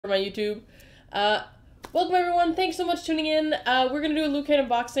my YouTube. Welcome everyone, thanks so much for tuning in. We're going to do a Lootcrate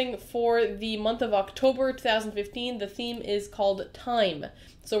unboxing for the month of October 2015. The theme is called Time.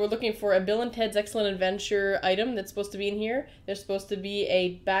 So we're looking for a Bill and Ted's Excellent Adventure item that's supposed to be in here. There's supposed to be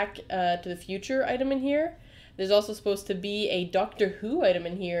a Back to the Future item in here. There's also supposed to be a Doctor Who item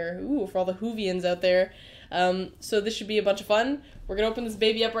in here. Ooh, for all the Whovians out there. So this should be a bunch of fun. We're going to open this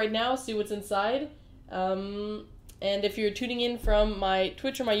baby up right now, see what's inside. And if you're tuning in from my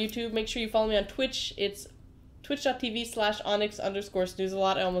Twitch or my YouTube, make sure you follow me on Twitch. It's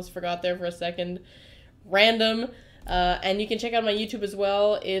twitch.tv/onyx_snoozalot. I almost forgot there for a second. Random. And you can check out my YouTube as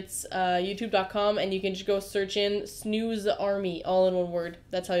well. It's youtube.com, and you can just go search in Snooze Army, all in one word.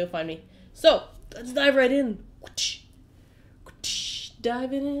 That's how you'll find me. So, let's dive right in.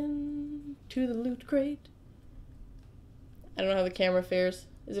 Diving in to the Loot Crate. I don't know how the camera fares.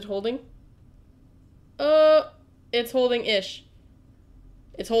 Is it holding? It's holding-ish.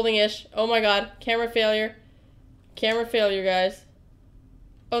 It's holding-ish. Oh my god. Camera failure. Camera failure, guys.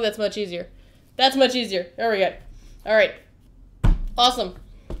 Oh, that's much easier. That's much easier. There we go. Alright. Awesome.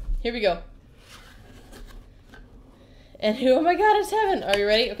 Here we go. And oh my god, it's heaven. Are you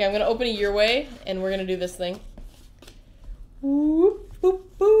ready? Okay, I'm going to open it your way, and we're going to do this thing. Whoop, boop,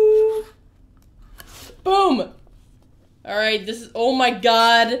 boop. Boom! Alright, this is... Oh my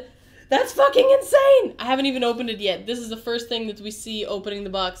god. That's fucking insane! I haven't even opened it yet. This is the first thing that we see opening the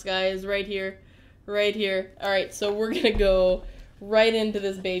box, guys. Right here. Right here. Alright, so we're gonna go right into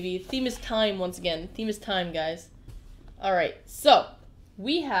this baby. Theme is time once again. Theme is time, guys. Alright, so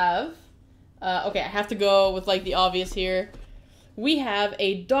we have... okay, I have to go with, like, the obvious here. We have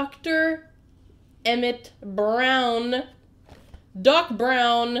a Dr. Emmett Brown. Doc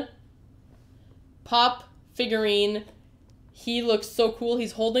Brown pop figurine. He looks so cool.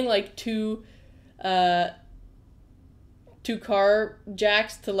 He's holding like two car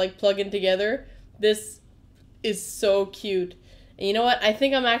jacks to like plug in together. This is so cute. And you know what? I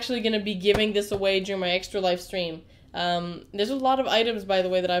think I'm actually going to be giving this away during my Extra Life stream. There's a lot of items, by the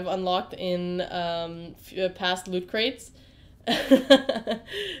way, that I've unlocked in past loot crates. Emmett Brown,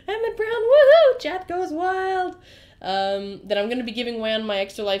 woohoo! Chat goes wild! That I'm going to be giving away on my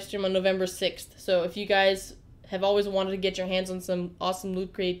Extra Life stream on November 6th. So if you guys have always wanted to get your hands on some awesome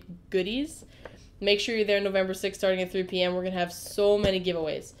Loot Crate goodies, make sure you're there November 6th starting at 3 p.m. We're going to have so many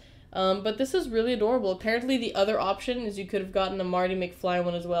giveaways. But this is really adorable. Apparently the other option is you could have gotten a Marty McFly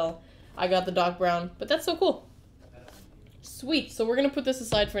one as well. I got the Doc Brown, but that's so cool. Sweet. So we're going to put this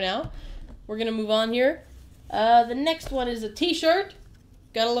aside for now. We're going to move on here. The next one is a t-shirt.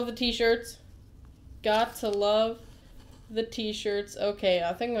 Gotta love the t-shirts. Got to love the t-shirts. Okay,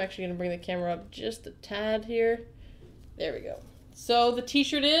 I think I'm actually going to bring the camera up just a tad here. There we go. So the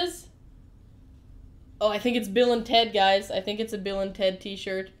t-shirt is... Oh, I think it's Bill and Ted, guys. I think it's a Bill and Ted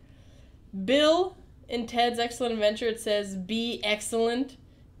t-shirt. Bill and Ted's Excellent Adventure. It says, be excellent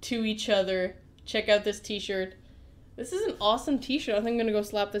to each other. Check out this t-shirt. This is an awesome t-shirt. I think I'm going to go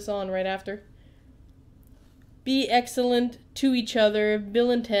slap this on right after. Be excellent to each other.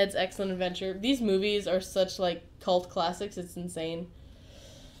 Bill and Ted's Excellent Adventure. These movies are such, like, cult classics. It's insane.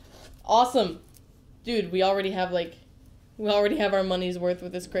 Awesome. Dude, we already have our money's worth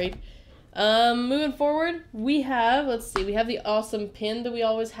with this crate. Moving forward, we have, let's see, we have the awesome pin that we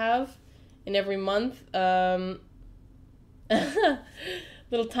always have in every month. Little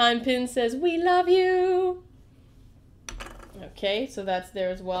time pin says, we love you. Okay, so that's there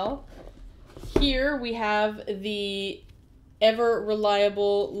as well. Here we have the ever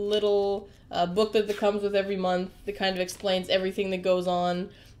reliable little booklet that comes with every month that kind of explains everything that goes on,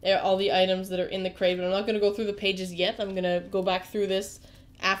 all the items that are in the crate. But I'm not going to go through the pages yet. I'm going to go back through this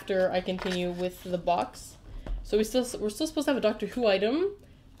after I continue with the box. So we're still supposed to have a Doctor Who item.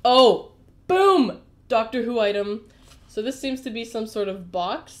 Oh, boom! Doctor Who item. So this seems to be some sort of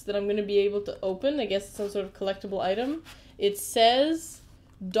box that I'm going to be able to open. I guess it's some sort of collectible item. It says...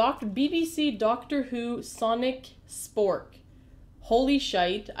 BBC Doctor Who Sonic Spork. Holy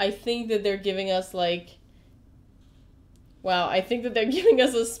shite. I think that they're giving us, like... Wow, I think that they're giving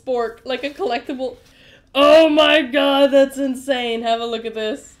us a spork, like a collectible... Oh my god, that's insane. Have a look at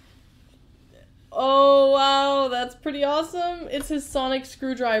this. Oh, wow, that's pretty awesome. It's his sonic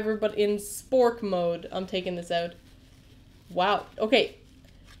screwdriver, but in spork mode. I'm taking this out. Wow. Okay.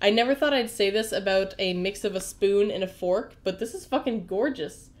 I never thought I'd say this about a mix of a spoon and a fork, but this is fucking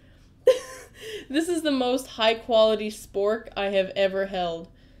gorgeous. This is the most high quality spork I have ever held.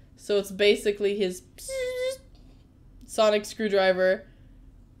 So it's basically his sonic screwdriver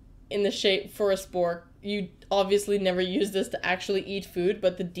in the shape for a spork. You obviously never use this to actually eat food,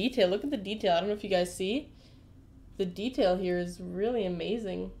 but the detail, look at the detail. I don't know if you guys see. the detail here is really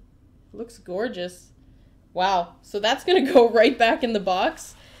amazing. Looks gorgeous. Wow. So that's going to go right back in the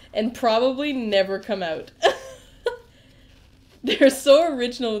box and probably never come out. They're so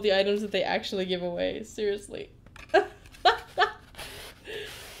original with the items that they actually give away. Seriously.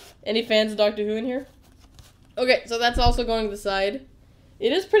 Any fans of Doctor Who in here? Okay, so that's also going to the side.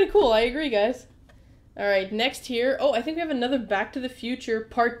 It is pretty cool. I agree, guys. Alright, next here. Oh, I think we have another Back to the Future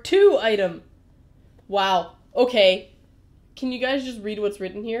Part 2 item. Wow. Okay. Can you guys just read what's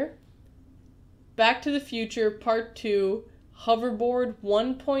written here? Back to the Future Part 2 Hoverboard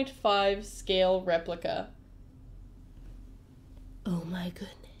 1.5 Scale Replica. Oh my goodness.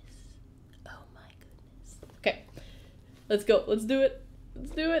 Oh my goodness. Okay. Let's go. Let's do it.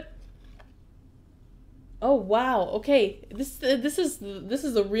 Let's do it. Oh wow. Okay. This is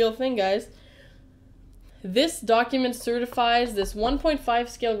the real thing, guys. This document certifies this 1.5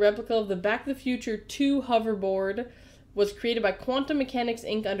 scale replica of the Back to the Future 2 hoverboard was created by Quantum Mechanics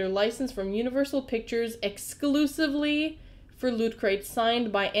Inc. under license from Universal Pictures exclusively for Lootcrate,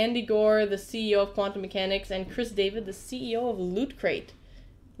 signed by Andy Gore, the CEO of Quantum Mechanics, and Chris David, the CEO of Lootcrate.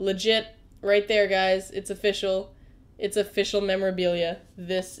 Legit, right there, guys. It's official. It's official memorabilia.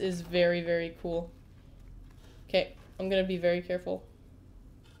 This is very, very cool. Okay, I'm gonna be very careful.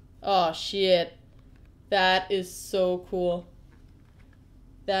 Oh, shit. That is so cool.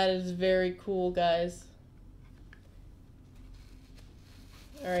 That is very cool, guys.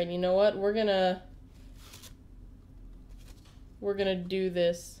 Alright, you know what? We're gonna do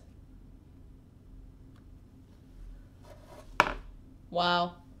this.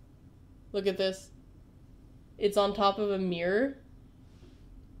 Wow. Look at this. It's on top of a mirror.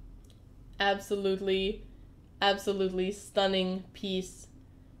 Absolutely, absolutely stunning piece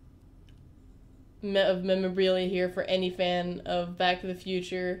of memorabilia here for any fan of Back to the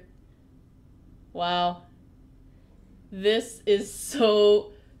Future. Wow. This is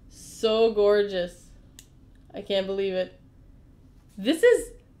so gorgeous. I can't believe it. This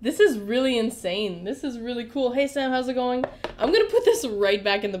is really insane. This is really cool. Hey Sam, how's it going? I'm gonna put this right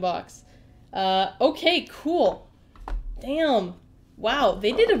back in the box. Okay, cool. Damn. Wow,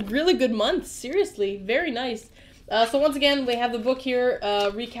 they did a really good month. Seriously, very nice. So once again, we have the book here,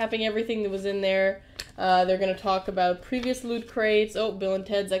 recapping everything that was in there. They're going to talk about previous loot crates. Oh, Bill and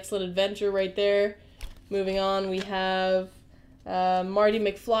Ted's Excellent Adventure right there. Moving on, we have Marty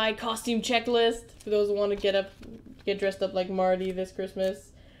McFly costume checklist for those who want to get dressed up like Marty this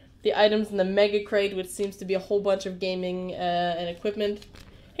Christmas. The items in the Mega Crate, which seems to be a whole bunch of gaming and equipment.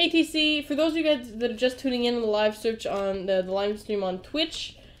 Hey TC, for those of you guys that are just tuning in on the live search on the live stream on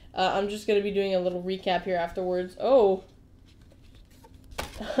Twitch, I'm just going to be doing a little recap here afterwards. Oh.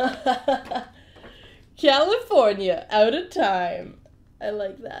 California, out of time. I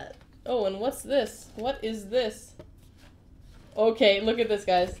like that. Oh, and what's this? What is this? Okay, look at this,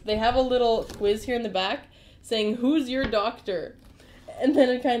 guys. They have a little quiz here in the back saying, who's your doctor? And then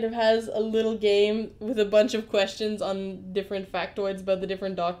it kind of has a little game with a bunch of questions on different factoids about the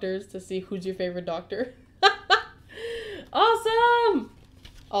different doctors to see who's your favorite doctor. Awesome!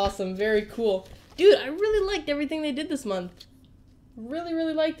 Awesome, very cool. Dude, I really liked everything they did this month. Really,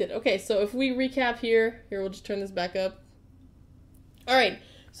 really liked it. Okay, so if we recap here, we'll just turn this back up. Alright,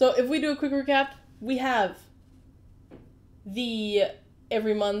 so if we do a quick recap, we have the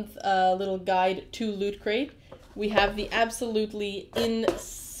every month little guide to Loot Crate. We have the absolutely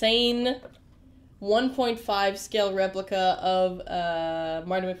insane 1.5 scale replica of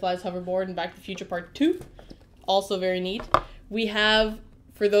Marty McFly's hoverboard in Back to the Future Part 2. Also very neat. We have,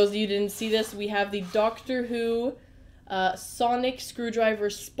 for those of you who didn't see this, we have the Doctor Who Sonic Screwdriver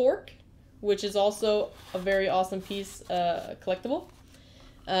Spork, which is also a very awesome piece, collectible.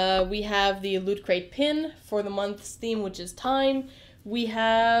 We have the Loot Crate pin for the month's theme, which is time. We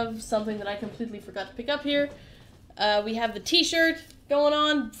have something that I completely forgot to pick up here. We have the t-shirt going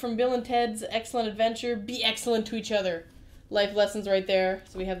on from Bill and Ted's Excellent Adventure. Be excellent to each other. Life lessons right there.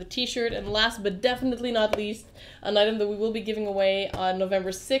 So we have the t-shirt, and last but definitely not least, an item that we will be giving away on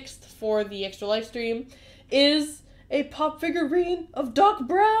November 6th for the extra live stream is a pop figurine of Doc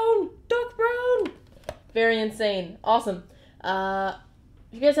Brown! Doc Brown! Very insane. Awesome.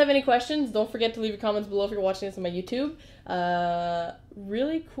 If you guys have any questions, don't forget to leave your comments below if you're watching this on my YouTube.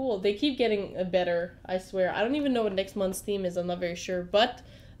 Really cool. They keep getting better, I swear. I don't even know what next month's theme is. I'm not very sure, but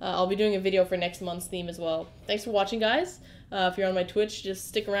I'll be doing a video for next month's theme as well. Thanks for watching, guys. If you're on my Twitch, just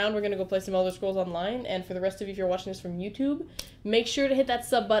stick around. We're going to go play some Elder Scrolls Online. And for the rest of you, if you're watching this from YouTube, make sure to hit that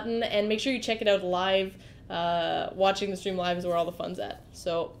sub button and make sure you check it out live. Watching the stream live is where all the fun's at.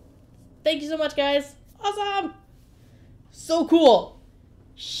 So, thank you so much, guys. Awesome! So cool!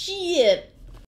 Shit!